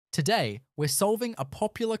Today, we're solving a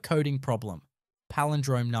popular coding problem,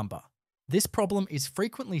 palindrome number. This problem is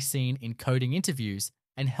frequently seen in coding interviews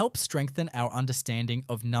and helps strengthen our understanding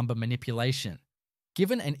of number manipulation.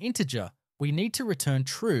 Given an integer, we need to return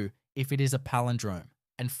true if it is a palindrome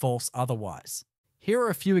and false otherwise. Here are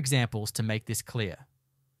a few examples to make this clear.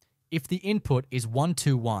 If the input is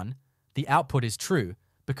 121, the output is true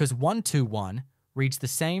because 121 reads the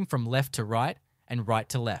same from left to right and right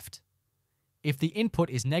to left. If the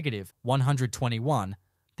input is negative 121,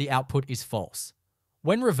 the output is false.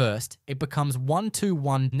 When reversed, it becomes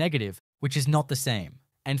 121 negative, which is not the same.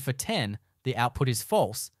 And for 10, the output is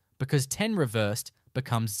false because 10 reversed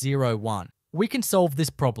becomes 01. We can solve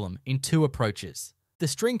this problem in two approaches. The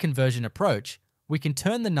string conversion approach, we can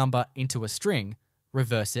turn the number into a string,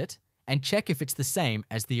 reverse it, and check if it's the same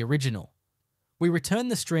as the original. We return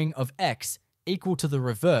the string of x equal to the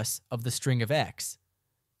reverse of the string of x.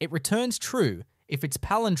 It returns true if it's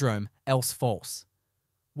palindrome, else false.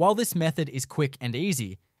 While this method is quick and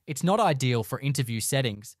easy, it's not ideal for interview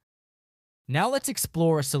settings. Now let's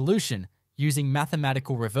explore a solution using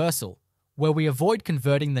mathematical reversal, where we avoid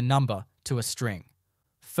converting the number to a string.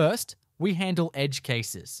 First, we handle edge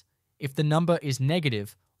cases. If the number is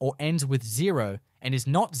negative or ends with 0 and is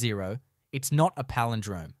not 0, it's not a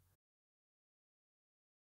palindrome.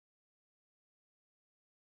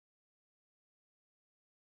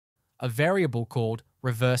 A variable called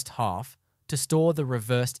reversed half to store the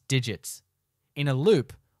reversed digits. In a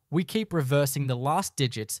loop, we keep reversing the last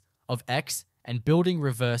digits of x and building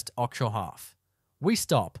reversed octal half. We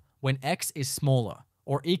stop when x is smaller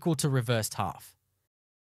or equal to reversed half.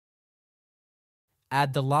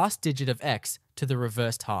 Add the last digit of x to the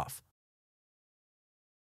reversed half.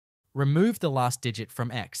 Remove the last digit from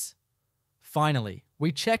x. Finally,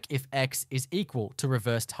 we check if x is equal to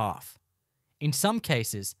reversed half. In some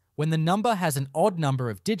cases, when the number has an odd number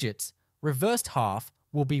of digits, reversed half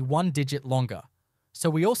will be one digit longer. So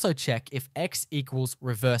we also check if x equals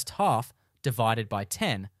reversed half divided by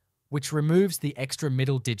 10, which removes the extra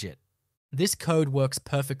middle digit. This code works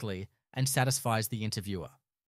perfectly and satisfies the interviewer.